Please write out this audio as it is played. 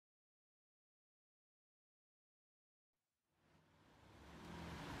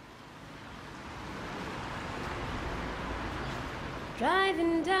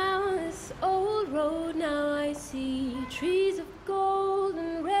Driving down this old road now I see trees of gold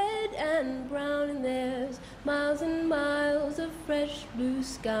and red and brown, and there's miles and miles of fresh blue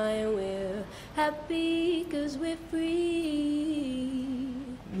sky, and we're happy 'cause we're free.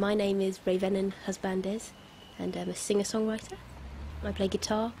 My name is Ravennen Husbandes and I'm a singer-songwriter. I play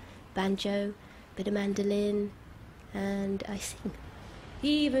guitar, banjo, bit of mandolin, and I sing.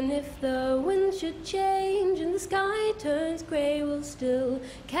 Even if the wind should change and the sky turns grey, we'll still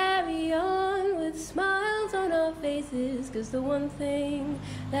carry on with smiles on our faces, 'cause the one thing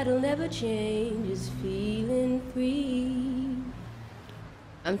that'll never change is feeling free.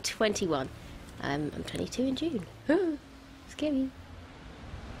 I'm 21. I'm 22 in June. Scary.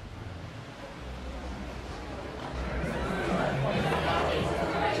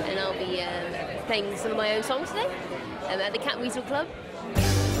 And I'll be playing some of my own songs today at the Catweazle Club.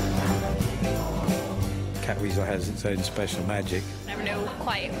 Catweazle has its own special magic. Never know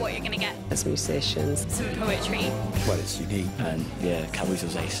quite what you're going to get. As musicians. Some poetry. Well, it's unique. And yeah,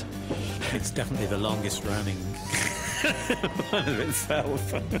 Catweazle's ace. It's definitely the longest running one of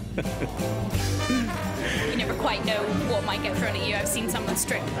itself. You never quite know what might get thrown at you. I've seen someone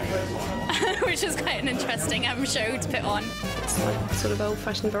strip, which is quite an interesting show to put on. It's like sort of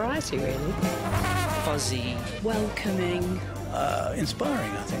old-fashioned variety, really. Fuzzy. Welcoming.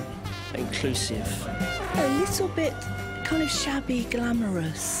 Inspiring, I think. Inclusive. A little bit kind of shabby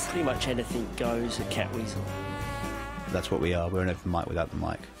glamorous. Pretty much anything goes at Catweazle. That's what we are. We're an open mic without the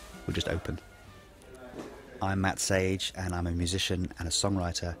mic. We're just open. I'm Matt Sage, and I'm a musician and a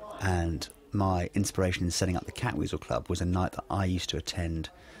songwriter, and my inspiration in setting up the Catweazle Club was a night that I used to attend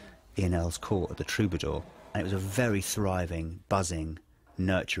in Earl's Court at the Troubadour, and it was a very thriving, buzzing,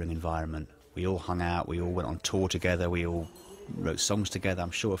 nurturing environment. We all hung out, we all went on tour together, we all wrote songs together.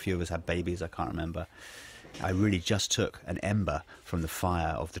 I'm sure a few of us had babies, I can't remember. I really just took an ember from the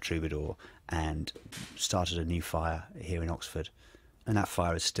fire of the Troubadour and started a new fire here in Oxford, and that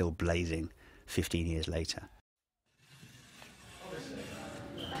fire is still blazing 15 years later.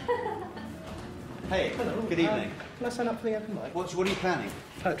 Hey, hello. Good evening. Can I sign up for the open mic? What are you planning?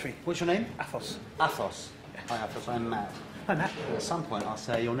 Poetry. What's your name? Athos. Athos. Hi Athos, I'm Matt. Hi Matt. At some point I'll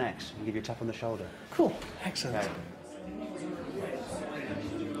say you're next and give you a tap on the shoulder. Cool. Excellent. Okay.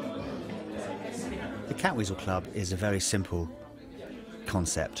 The Catweazle Club is a very simple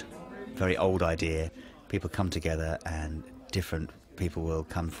concept, very old idea. People come together and different people will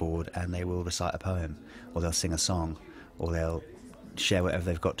come forward and they will recite a poem, or they'll sing a song, or they'll share whatever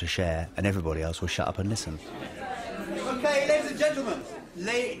they've got to share, and everybody else will shut up and listen. Okay,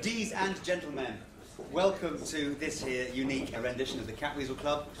 ladies and gentlemen, welcome to this here unique rendition of the Catweazle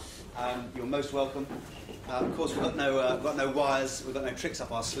Club. You're most welcome. Of course, we've got no wires, we've got no tricks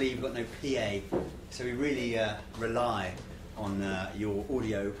up our sleeve, we've got no PA, so we really rely on your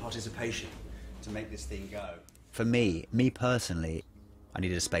audio participation to make this thing go. For me personally, I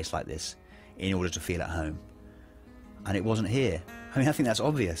needed a space like this in order to feel at home, and it wasn't here. I mean, I think that's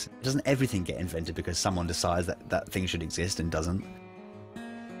obvious. Doesn't everything get invented because someone decides that that thing should exist and doesn't?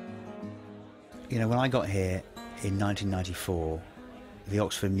 You know, when I got here in 1994, the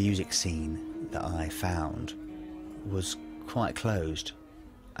Oxford music scene that I found was quite closed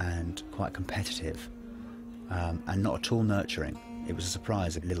and quite competitive, and not at all nurturing. It was a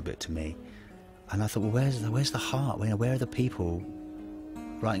surprise a little bit to me. And I thought, well, where's the heart? You know, where are the people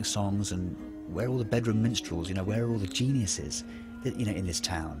writing songs, and where are all the bedroom minstrels? You know, where are all the geniuses, you know, in this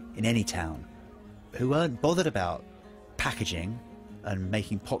town, in any town, who weren't bothered about packaging and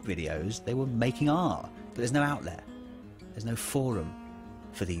making pop videos? They were making art, but there's no outlet. There's no forum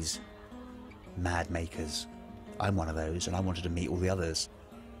for these mad makers. I'm one of those, and I wanted to meet all the others.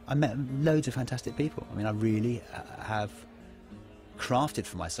 I met loads of fantastic people. I mean, I really have crafted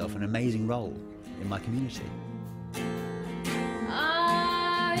for myself an amazing role in my community.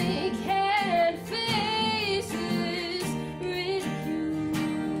 I can't face this ridicule.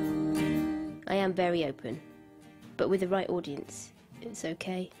 I am very open, but with the right audience, it's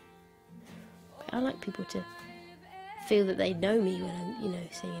okay. I like people to feel that they know me when I'm, you know,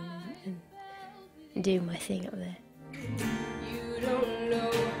 singing and doing my thing up there. You don't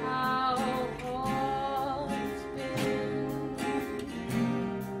know how hard it's been.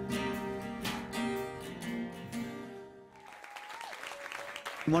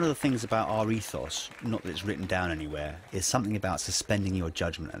 One of the things about our ethos, not that it's written down anywhere, is something about suspending your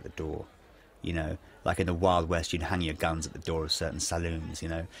judgment at the door. You know, like in the Wild West, you'd hang your guns at the door of certain saloons, you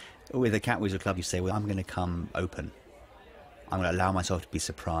know. With the Catweazle Club, you say, well, I'm going to come open. I'm going to allow myself to be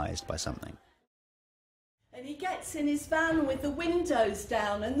surprised by something. And he gets in his van with the windows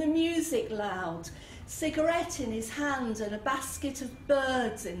down and the music loud, cigarette in his hand and a basket of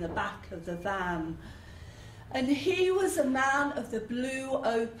birds in the back of the van. And he was a man of the blue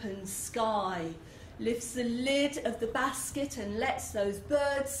open sky, lifts the lid of the basket and lets those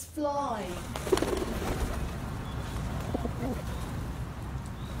birds fly.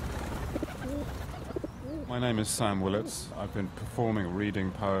 My name is Sam Willets. I've been performing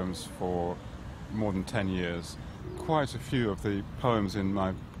reading poems for more than 10 years. Quite a few of the poems in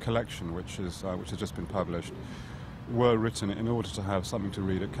my collection, which has just been published, were written in order to have something to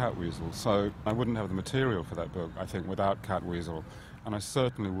read at Catweazle. So I wouldn't have the material for that book, I think, without Catweazle, and I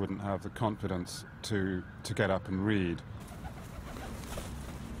certainly wouldn't have the confidence to get up and read.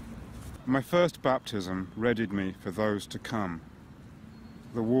 My first baptism readied me for those to come.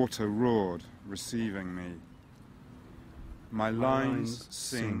 The water roared, receiving me. My lines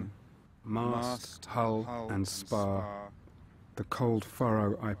sing, mast, hull and spar, the cold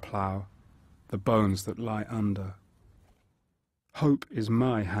furrow I plough, the bones that lie under. Hope is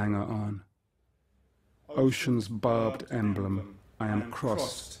my hanger-on. Ocean's barbed emblem, I am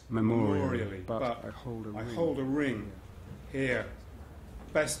crossed memorially, but I hold a ring. Here,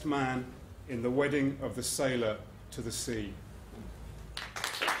 best man in the wedding of the sailor to the sea.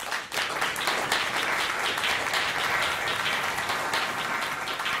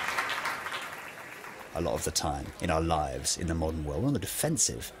 A lot of the time in our lives in the modern world, we're on the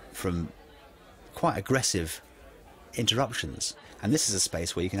defensive from quite aggressive interruptions, and this is a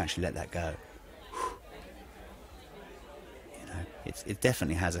space where you can actually let that go. You know, it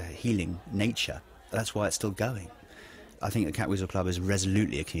definitely has a healing nature. That's why it's still going. I think the Catweazle Club is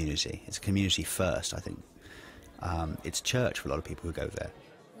resolutely a community. It's a community first, I think. It's church for a lot of people who go there.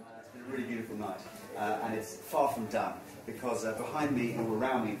 It's been a really beautiful night, and it's far from done, because behind me and all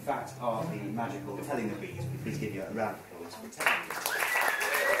around me, in fact, are the magical Telling the Bees. Please give you a round of applause for Telling the Bees.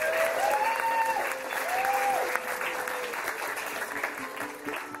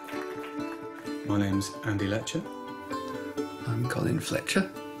 My name's Andy Letcher. I'm Colin Fletcher.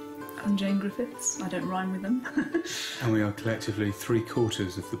 I'm Jane Griffiths. I don't rhyme with them. And we are collectively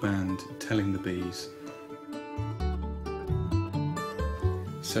 3/4 of the band Telling the Bees.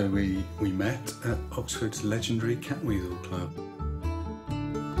 So we met at Oxford's legendary Catweazle Club.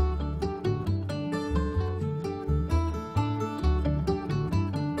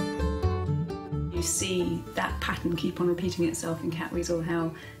 You see that pattern keep on repeating itself in Catweazle,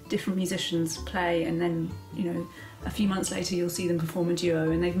 how different musicians play, and then, you know, a few months later you'll see them perform a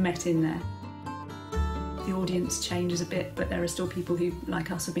duo and they've met in there. The audience changes a bit, but there are still people who,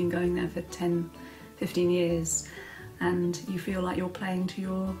 like us, have been going there for 10, 15 years. And you feel like you're playing to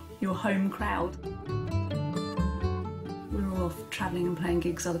your home crowd. We're all off travelling and playing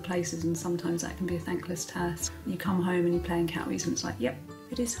gigs other places, and sometimes that can be a thankless task. You come home and you play in Catweazle and it's like, yep,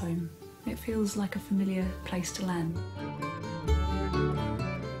 it is home. It feels like a familiar place to land.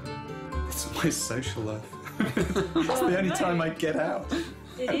 It's my social life. It's the only time I get out.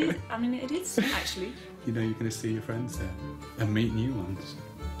 It is, I mean, it is actually. You know, you're going to see your friends there and meet new ones.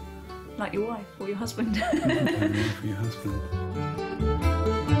 Like your wife or your husband. Your wife or your husband.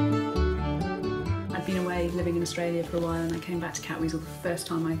 I'd been away living in Australia for a while, and I came back to Catweazle the first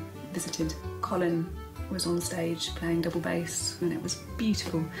time I visited. Colin was on stage playing double bass, and it was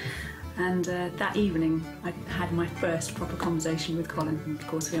beautiful. And that evening I had my first proper conversation with Colin, and of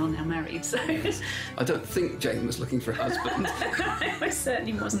course we are now married, so... I don't think Jane was looking for a husband. I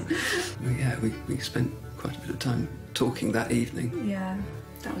certainly wasn't. Well, yeah, we spent quite a bit of time talking that evening. Yeah,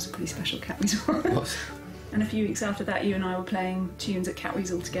 that was a pretty special Catweazle. It was. And a few weeks after that, you and I were playing tunes at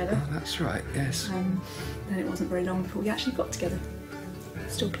Catweazle together. Oh, that's right, yes. And it wasn't very long before we actually got together.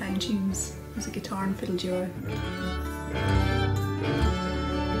 Still playing tunes as a guitar and fiddle duo.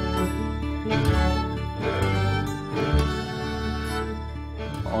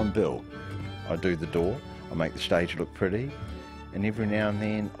 I'm Bill. I do the door, I make the stage look pretty, and every now and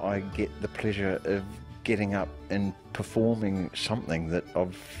then I get the pleasure of getting up and performing something that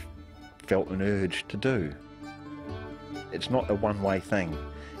I've felt an urge to do. It's not a one-way thing.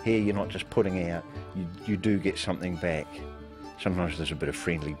 Here you're not just putting out, you do get something back. Sometimes there's a bit of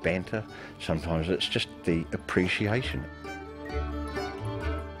friendly banter, sometimes it's just the appreciation.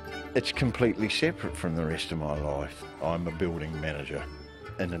 It's completely separate from the rest of my life. I'm a building manager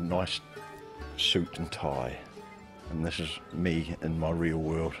in a nice suit and tie, and this is me in my real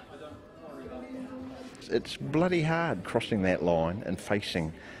world. It's bloody hard crossing that line and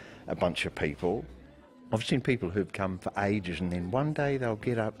facing a bunch of people. I've seen people who've come for ages and then one day they'll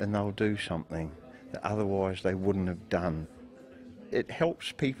get up and they'll do something that otherwise they wouldn't have done. It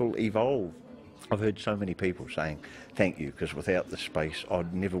helps people evolve. I've heard so many people saying thank you, because without the space I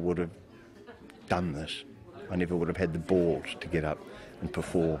never would have done this. I never would have had the balls to get up and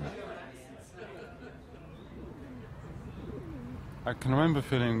perform. I can remember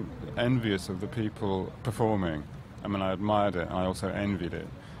feeling envious of the people performing. I mean, I admired it and I also envied it.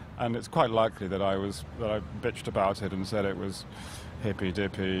 And it's quite likely that I bitched about it and said it was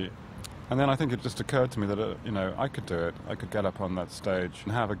hippy-dippy. And then I think it just occurred to me that, you know, I could do it. I could get up on that stage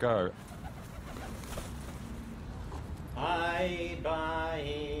and have a go. I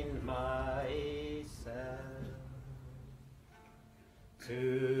bind myself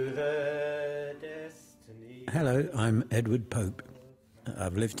to the destiny. Hello, I'm Edward Pope.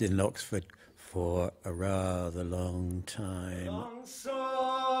 I've lived in Oxford for a rather long time. Long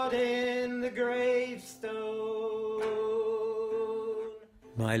sword in the gravestone.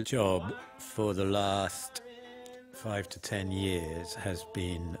 My job for the last 5 to 10 years has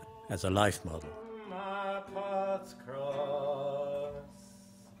been as a life model. My paths cross,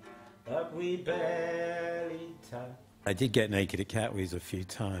 but we barely touch. I did get naked at Catweazle a few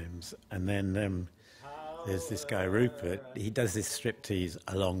times, and then there's this guy Rupert. He does this striptease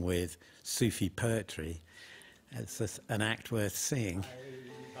along with Sufi poetry. It's just an act worth seeing.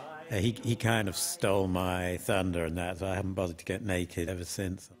 He kind of stole my thunder and that, so I haven't bothered to get naked ever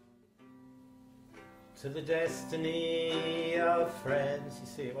since. To the destiny of friends. You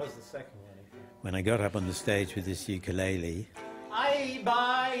see, it was the second one. When I got up on the stage with this ukulele, I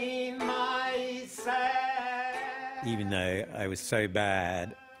bind myself. even though I was so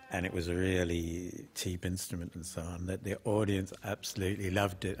bad and it was a really cheap instrument and so on, that the audience absolutely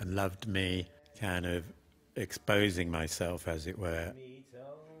loved it and loved me kind of exposing myself, as it were.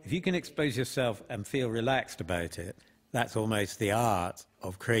 If you can expose yourself and feel relaxed about it, that's almost the art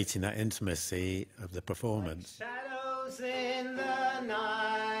of creating that intimacy of the performance. Shadows in the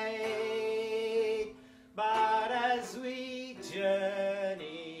night, but as we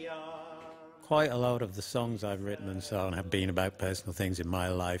journey on. Quite a lot of the songs I've written and so on have been about personal things in my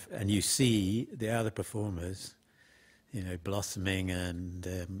life, and you see the other performers, you know, blossoming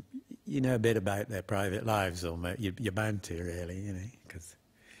and you know a bit about their private lives almost. You're bound to, really, you know, because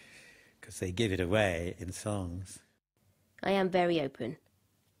they give it away in songs. I am very open,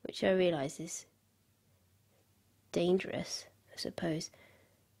 which I realise is dangerous, I suppose.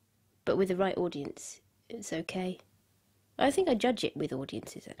 But with the right audience, it's okay. I think I judge it with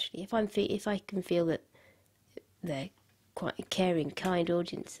audiences, actually. If I can feel that they're quite a caring, kind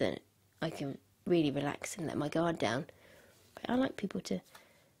audience, then I can really relax and let my guard down. But I like people to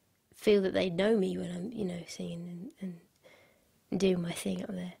feel that they know me when I'm, you know, singing and doing my thing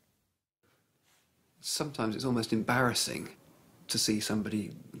up there. Sometimes it's almost embarrassing to see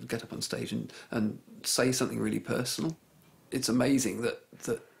somebody get up on stage and say something really personal. It's amazing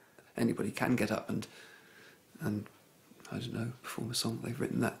that anybody can get up and I don't know, perform a song they've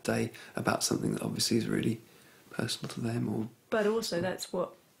written that day about something that obviously is really personal to them. But also that's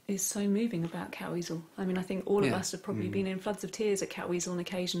what is so moving about Catweazle. I mean, I think all of us have probably been in floods of tears at Catweazle on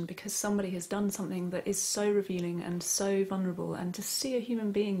occasion because somebody has done something that is so revealing and so vulnerable, and to see a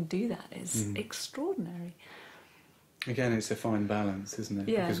human being do that is extraordinary. Again, it's a fine balance, isn't it?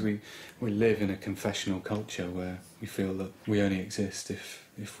 Yeah. Because we live in a confessional culture where we feel that we only exist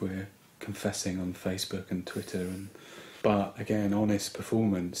if we're confessing on Facebook and Twitter. But again, honest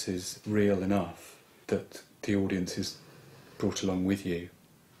performance is real enough that the audience is brought along with you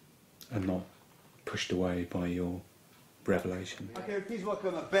and not pushed away by your revelation. Okay, please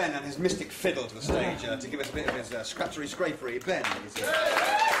welcome Ben and his mystic fiddle to the stage to give us a bit of his scratchery-scrapery. Ben, please.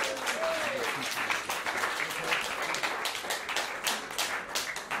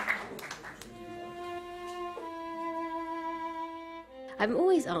 I'm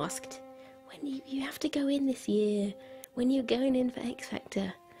always asked, when you have to go in this year, when you're going in for X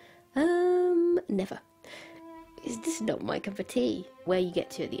Factor. Never. It's just not my cup of tea. Where you get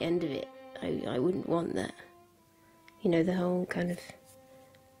to at the end of it, I wouldn't want that. You know, the whole kind of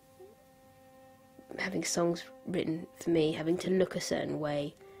having songs written for me, having to look a certain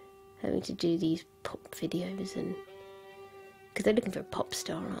way, having to do these pop videos, and because they're looking for a pop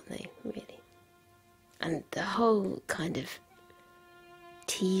star, aren't they, really? And the whole kind of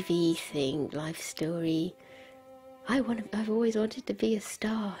TV thing, life story. I've always wanted to be a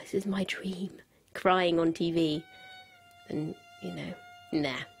star. This is my dream. Crying on TV. And, you know,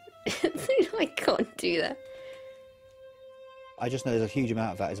 nah. I can't do that. I just know there's a huge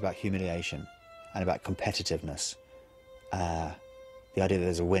amount of that is about humiliation and about competitiveness. The idea that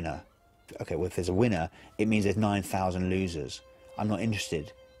there's a winner. Okay, well, if there's a winner, it means there's 9,000 losers. I'm not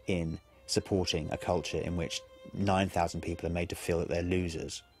interested in supporting a culture in which 9,000 people are made to feel that they're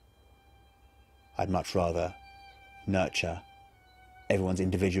losers. I'd much rather nurture everyone's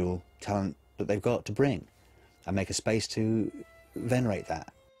individual talent that they've got to bring, and make a space to venerate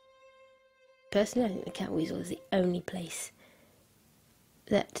that. Personally, I think the Catweazle is the only place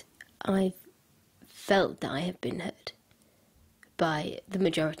that I've felt that I have been heard by the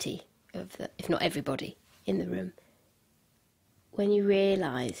majority of the, if not everybody, in the room. When you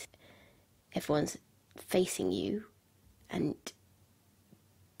realise everyone's facing you and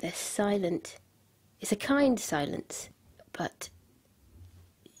they're silent, it's a kind silence, but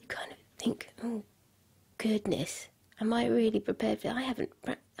you kind of think, oh goodness, am I really prepared for that? I haven't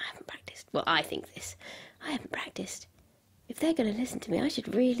practiced. Well, I think this. I haven't practiced. If they're going to listen to me, I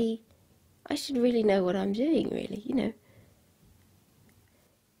should really know what I'm doing, really, you know.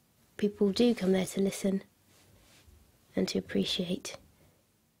 People do come there to listen and to appreciate.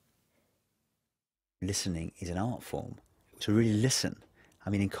 Listening is an art form. To really listen, I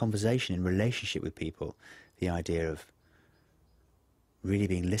mean, in conversation, in relationship with people, the idea of really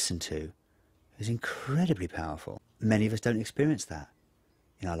being listened to is incredibly powerful. Many of us don't experience that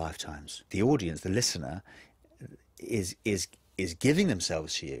in our lifetimes. The audience, the listener, is giving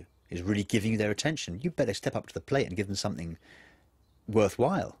themselves to you, is really giving you their attention. You better step up to the plate and give them something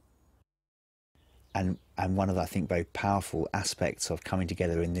worthwhile. And one of the, I think, very powerful aspects of coming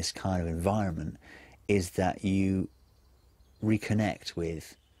together in this kind of environment is that you reconnect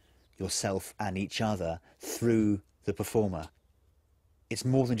with yourself and each other through the performer. It's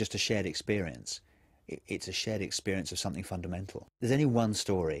more than just a shared experience. It's a shared experience of something fundamental. There's only one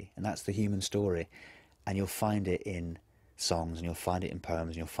story, and that's the human story. And you'll find it in songs, and you'll find it in poems,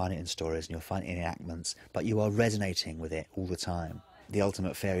 and you'll find it in stories, and you'll find it in enactments, but you are resonating with it all the time. The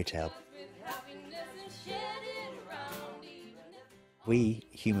ultimate fairy tale. We,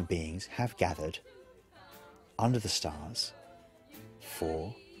 human beings, have gathered under the stars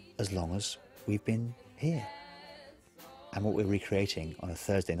for as long as we've been here. And what we're recreating on a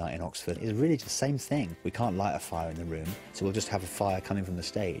Thursday night in Oxford is really the same thing. We can't light a fire in the room, so we'll just have a fire coming from the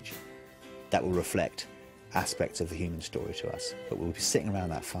stage that will reflect aspects of the human story to us. But we'll be sitting around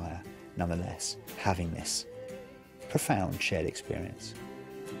that fire, nonetheless, having this profound shared experience.